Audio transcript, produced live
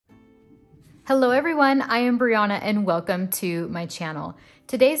Hello everyone, I am Brianna and welcome to my channel.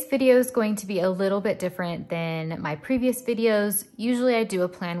 Today's video is going to be a little bit different than my previous videos. Usually I do a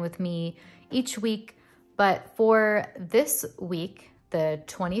plan with me each week, but for this week, the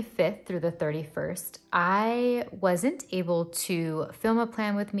 25th through the 31st, I wasn't able to film a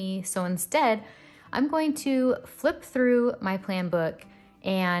plan with me. So instead, I'm going to flip through my plan book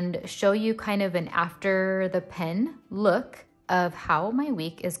and show you kind of an after the pen look of how my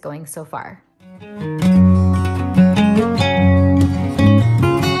week is going so far.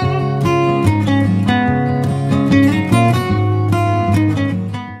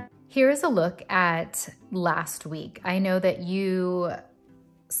 Here's a look at last week. I know that you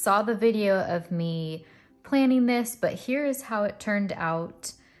saw the video of me planning this, but here is how it turned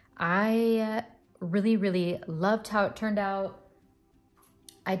out. I really loved how it turned out.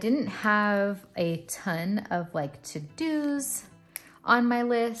 I didn't have a ton of like to-dos on my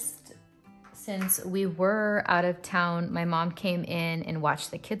list. Since we were out of town, my mom came in and watched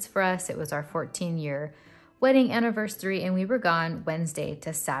the kids for us. It was our 14-year wedding anniversary and we were gone Wednesday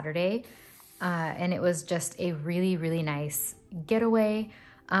to Saturday. And it was just a really nice getaway.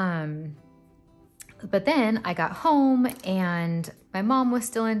 But then I got home and my mom was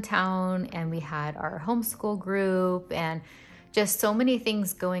still in town and we had our homeschool group and just so many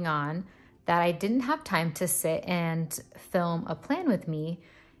things going on that I didn't have time to sit and film a plan with me.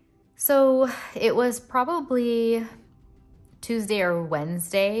 So it was probably Tuesday or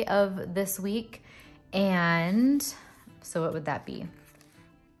Wednesday of this week. And so what would that be?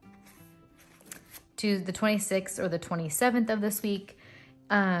 To the 26th or the 27th of this week.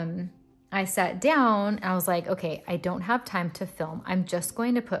 I sat down and I was like, okay, I don't have time to film. I'm just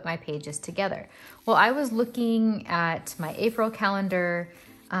going to put my pages together. Well, I was looking at my April calendar.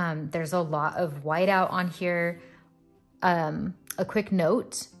 There's a lot of whiteout on here. A quick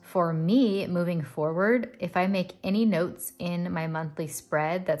note for me moving forward, if I make any notes in my monthly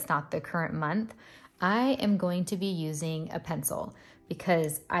spread that's not the current month, I am going to be using a pencil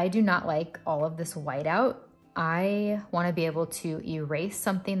because I do not like all of this whiteout. I want to be able to erase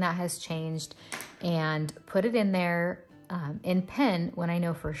something that has changed and put it in there in pen when I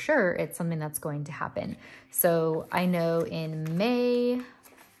know for sure it's something that's going to happen. So I know in May,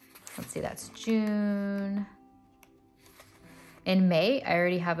 let's see, that's June. In May, I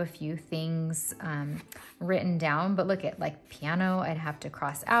already have a few things written down, but look at like piano, I'd have to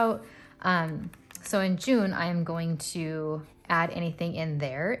cross out. So in June, I'm going to add anything in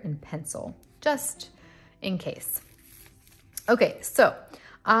there in pencil, just in case. Okay, so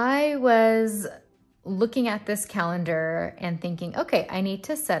I was looking at this calendar and thinking, okay, I need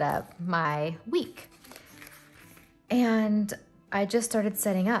to set up my week. And I just started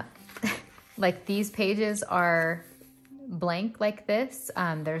setting up. Like these pages are blank like this.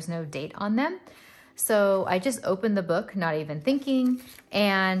 There's no date on them. So I just opened the book, not even thinking,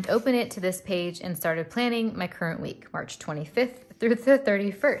 and opened it to this page and started planning my current week, March 25th through the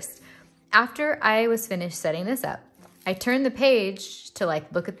 31st. After I was finished setting this up, I turned the page to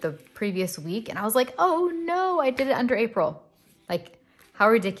like look at the previous week and I was like, oh no, I did it under April. Like how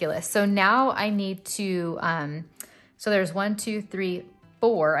ridiculous. So now I need to, so there's 1, 2, 3,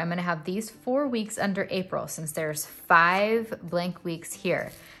 4. I'm gonna have these 4 weeks under April since there's 5 blank weeks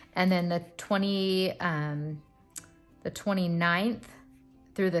here. And then the 29th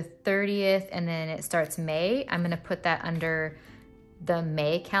through the 30th, and then it starts May. I'm gonna put that under the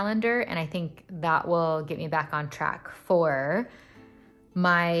May calendar, and I think that will get me back on track for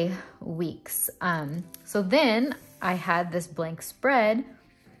my weeks. So then I had this blank spread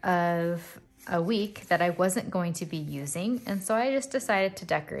of a week that I wasn't going to be using, and so I just decided to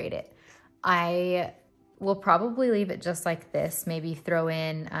decorate it. I will probably leave it just like this, maybe throw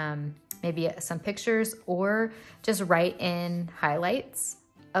in maybe some pictures or just write in highlights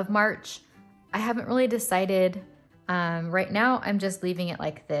of March. I haven't really decided. Right now, I'm just leaving it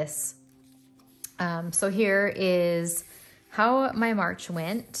like this. So here is how my March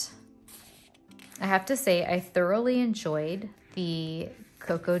went. I have to say I thoroughly enjoyed the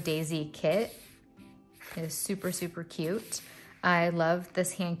Cocoa Daisy kit. It is super cute. I love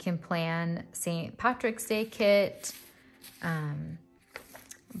this HanCanPlan St. Patrick's Day kit.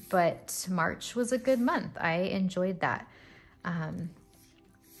 But March was a good month. I enjoyed that.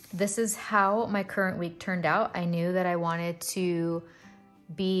 This is how my current week turned out. I knew that I wanted to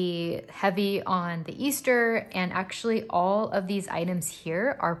be heavy on the Easter, and actually all of these items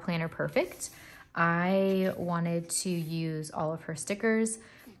here are planner perfect. I wanted to use all of her stickers.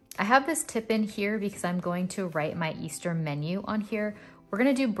 I have this tip in here because I'm going to write my Easter menu on here. We're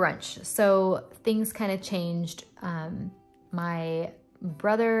gonna do brunch, so things kind of changed. My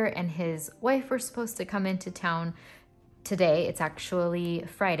brother and his wife were supposed to come into town today. It's actually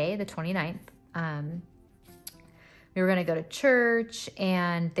Friday, the 29th. We were going to go to church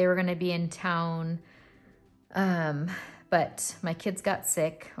and they were going to be in town. But my kids got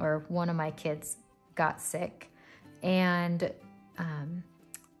sick, or one of my kids got sick and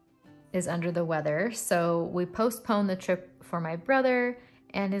is under the weather. So we postponed the trip for my brother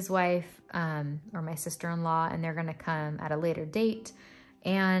and his wife, or my sister-in-law, and they're going to come at a later date.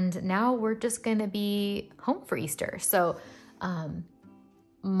 And now we're just going to be home for Easter. So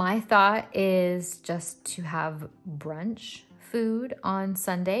my thought is just to have brunch food on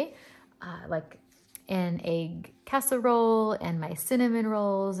Sunday, like an egg casserole and my cinnamon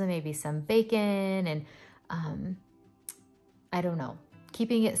rolls and maybe some bacon and I don't know,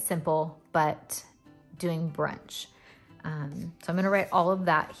 keeping it simple, but doing brunch. So I'm going to write all of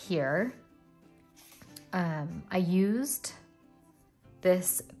that here. I used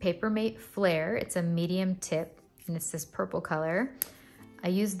this Papermate Flare. It's a medium tip and it's this purple color. I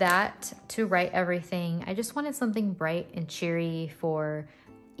used that to write everything. I just wanted something bright and cheery for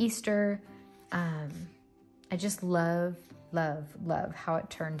Easter. I just love, love, love how it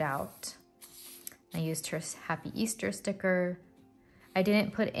turned out. I used her Happy Easter sticker. I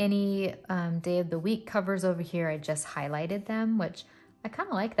didn't put any day of the week covers over here. I just highlighted them, which I kind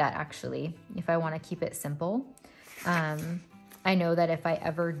of like that actually, if I want to keep it simple. I know that if I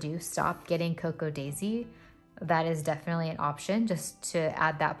ever do stop getting Cocoa Daisy, that is definitely an option just to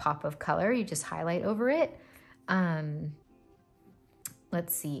add that pop of color. You just highlight over it.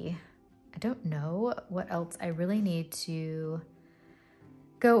 Let's see. I don't know what else I really need to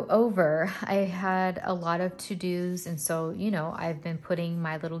go over. I had a lot of to-dos, and so, you know, I've been putting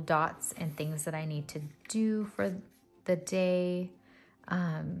my little dots and things that I need to do for the day.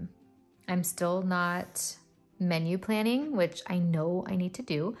 I'm still not menu planning, which I know I need to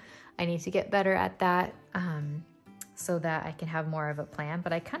do. I need to get better at that so that I can have more of a plan,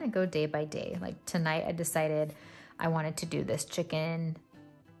 but I kind of go day by day. Like tonight I decided I wanted to do this chicken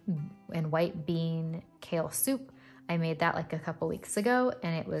and white bean kale soup. I made that like a couple weeks ago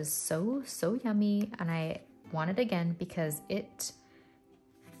and it was so yummy, and I want it again because it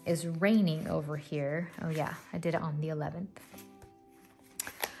is raining over here. Oh yeah, I did it on the 11th.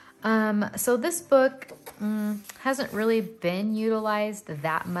 So this book hasn't really been utilized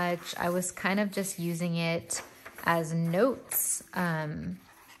that much. I was kind of just using it as notes,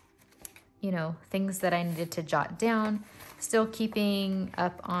 you know, things that I needed to jot down. Still keeping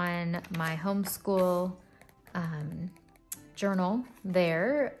up on my homeschool journal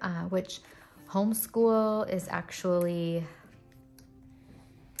there, which homeschool is actually,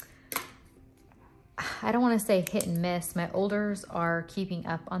 I don't want to say hit and miss. My olders are keeping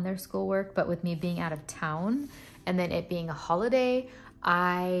up on their schoolwork, but with me being out of town and then it being a holiday,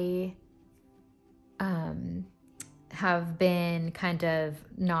 I have been kind of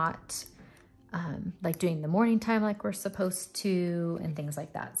not like doing the morning time like we're supposed to and things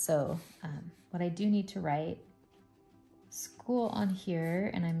like that. So what I do need to write school on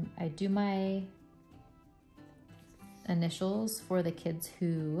here, and I do my initials for the kids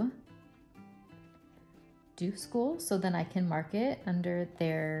who do school, so then I can mark it under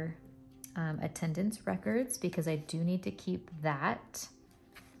their attendance records, because I do need to keep that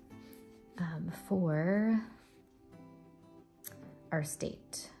for our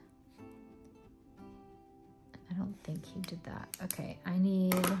state. I don't think he did that. Okay, I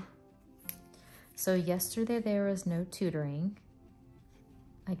need, so yesterday there was no tutoring.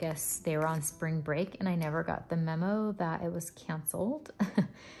 I guess they were on spring break and I never got the memo that it was canceled.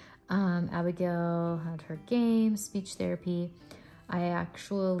 Abigail had her game, speech therapy. I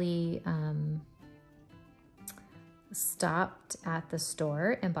actually stopped at the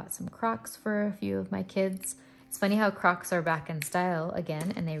store and bought some Crocs for a few of my kids. It's funny how Crocs are back in style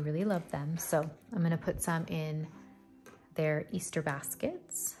again and they really love them. So I'm gonna put some in their Easter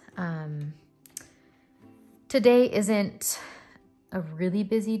baskets. Today isn't a really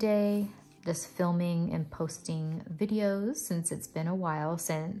busy day, just filming and posting videos since it's been a while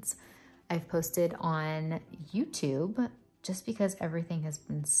since I've posted on YouTube, just because everything has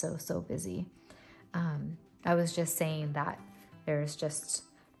been so busy. I was just saying that there's just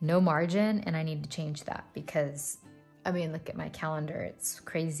no margin and I need to change that, because I mean, look at my calendar, it's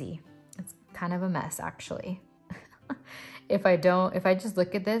crazy. It's kind of a mess actually. If I just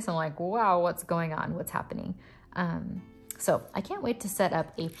look at this, I'm like, wow, what's going on? What's happening? So I can't wait to set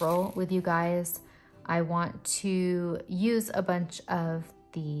up April with you guys. I want to use a bunch of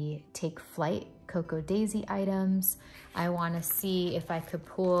the Take Flight Cocoa Daisy items. I want to see if I could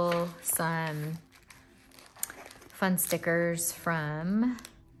pull some fun stickers from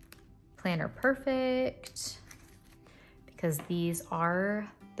Planner Perfect, because these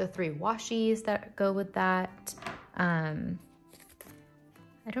are the 3 washies that go with that. I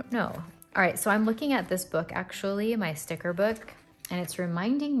don't know. All right, so I'm looking at this book, actually, my sticker book, and it's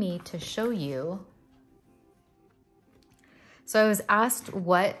reminding me to show you. So I was asked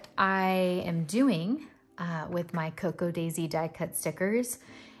what I am doing with my Cocoa Daisy die cut stickers.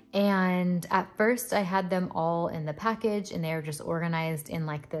 And at first I had them all in the package and they were just organized in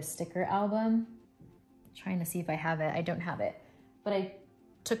like this sticker album. Trying to see if I have it. I don't have it, but I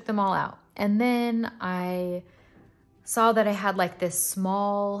took them all out. And then I saw that I had like this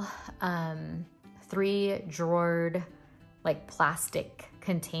small 3-drawered like plastic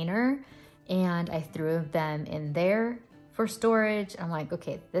container, and I threw them in there for storage. I'm like,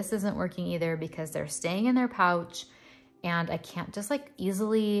 okay, this isn't working either because they're staying in their pouch and I can't just like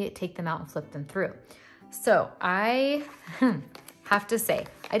easily take them out and flip them through. So I have to say,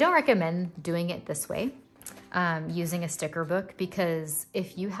 I don't recommend doing it this way, using a sticker book, because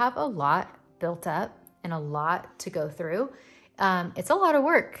if you have a lot built up and a lot to go through, it's a lot of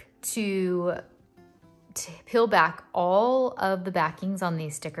work to peel back all of the backings on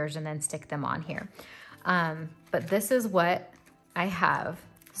these stickers and then stick them on here. But this is what I have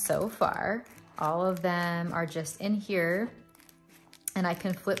so far. All of them are just in here, and I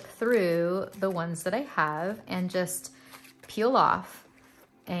can flip through the ones that I have and just peel off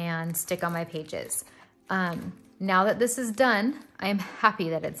and stick on my pages. Now that this is done, I am happy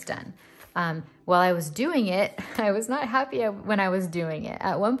that it's done. While I was doing it, I was not happy when I was doing it.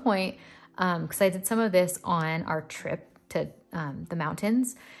 At one point, because I did some of this on our trip to the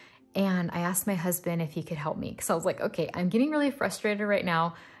mountains, and I asked my husband if he could help me, because I was like, okay, I'm getting really frustrated right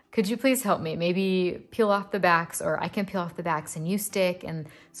now. Could you please help me? Maybe peel off the backs, or I can peel off the backs and you stick. And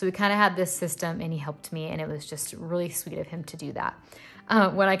so we kind of had this system, and he helped me, and it was just really sweet of him to do that.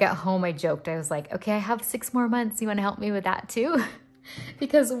 When I got home, I joked. I was like, okay, I have 6 more months. You want to help me with that too?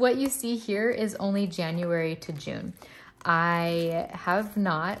 Because what you see here is only January to June. I have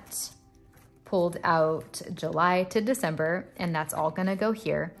not pulled out July to December, and that's all gonna go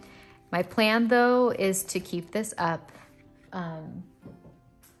here. My plan though is to keep this up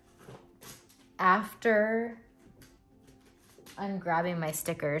after I'm grabbing my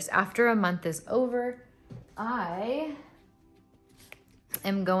stickers. After a month is over, I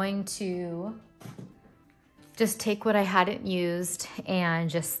am going to just take what I hadn't used and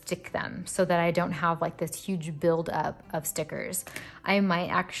just stick them so that I don't have like this huge buildup of stickers. I might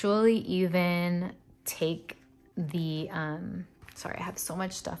actually even take the, sorry, I have so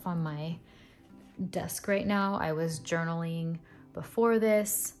much stuff on my desk right now. I was journaling before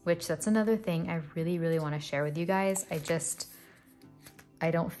this, which that's another thing I really, really want to share with you guys. I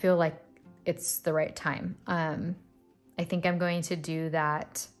don't feel like it's the right time. I think I'm going to do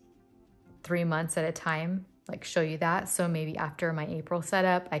that 3 months at a time, like show you that. So maybe after my April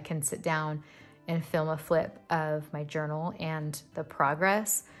setup, I can sit down and film a flip of my journal and the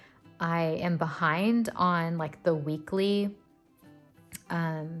progress. I am behind on like the weekly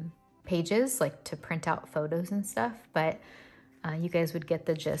pages, like to print out photos and stuff, but you guys would get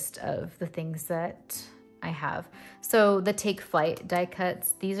the gist of the things that I have. So the Take Flight die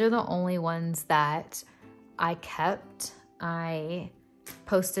cuts, these are the only ones that I kept. I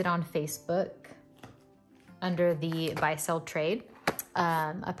posted on Facebook under the buy, sell, trade,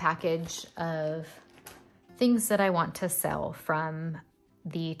 a package of things that I want to sell from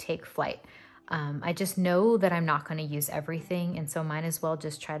the Take Flight. I just know that I'm not going to use everything, and so might as well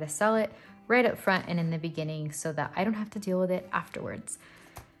just try to sell it right up front and in the beginning so that I don't have to deal with it afterwards.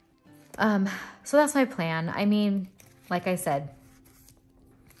 So that's my plan. I mean, like I said,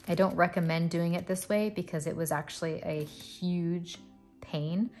 I don't recommend doing it this way because it was actually a huge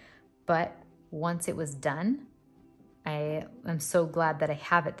pain, but once it was done, I am so glad that I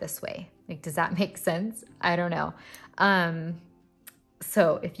have it this way. Like, does that make sense? I don't know.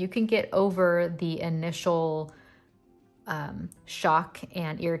 So if you can get over the initial shock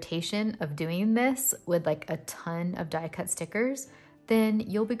and irritation of doing this with like a ton of die cut stickers, then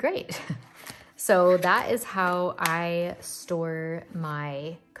you'll be great. So that is how I store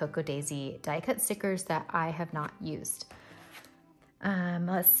my Cocoa Daisy die cut stickers that I have not used.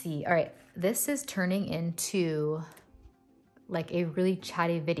 Let's see. All right, this is turning into like a really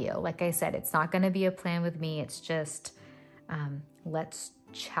chatty video. Like I said, it's not going to be a plan with me. It's just let's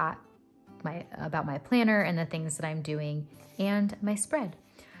chat about my planner and the things that I'm doing and my spread.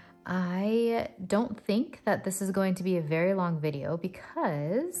 I don't think that this is going to be a very long video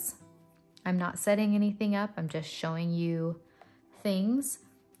because I'm not setting anything up. I'm just showing you things.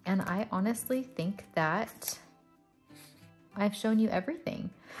 And I honestly think that I've shown you everything.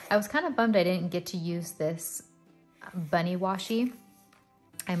 I was kind of bummed I didn't get to use this bunny washi.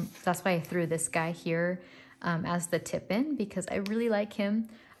 That's why I threw this guy here as the tip in, because I really like him.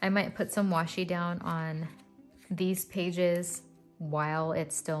 I might put some washi down on these pages while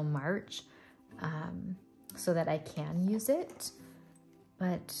it's still March so that I can use it.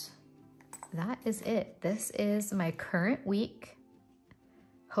 But that is it. This is my current week.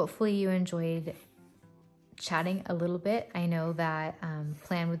 Hopefully you enjoyed chatting a little bit. I know that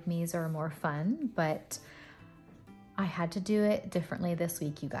plan with me's are more fun, but I had to do it differently this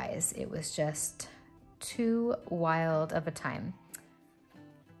week, you guys. It was just too wild of a time.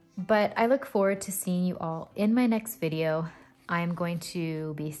 But I look forward to seeing you all in my next video. I'm going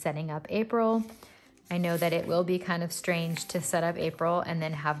to be setting up April. I know that it will be kind of strange to set up April and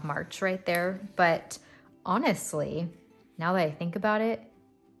then have March right there, but honestly, now that I think about it,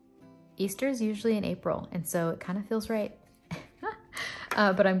 Easter is usually in April, and so it kind of feels right.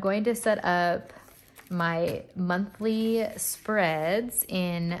 But I'm going to set up my monthly spreads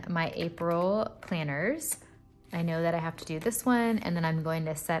in my April planners. I know that I have to do this one, and then I'm going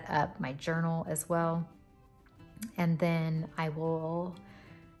to set up my journal as well. And then I will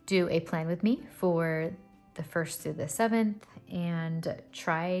do a plan with me for the 1st through the 7th and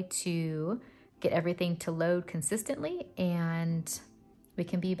try to get everything to load consistently, and we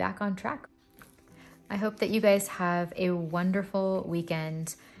can be back on track. I hope that you guys have a wonderful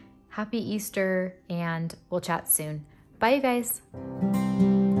weekend. Happy Easter, and we'll chat soon. Bye, you guys.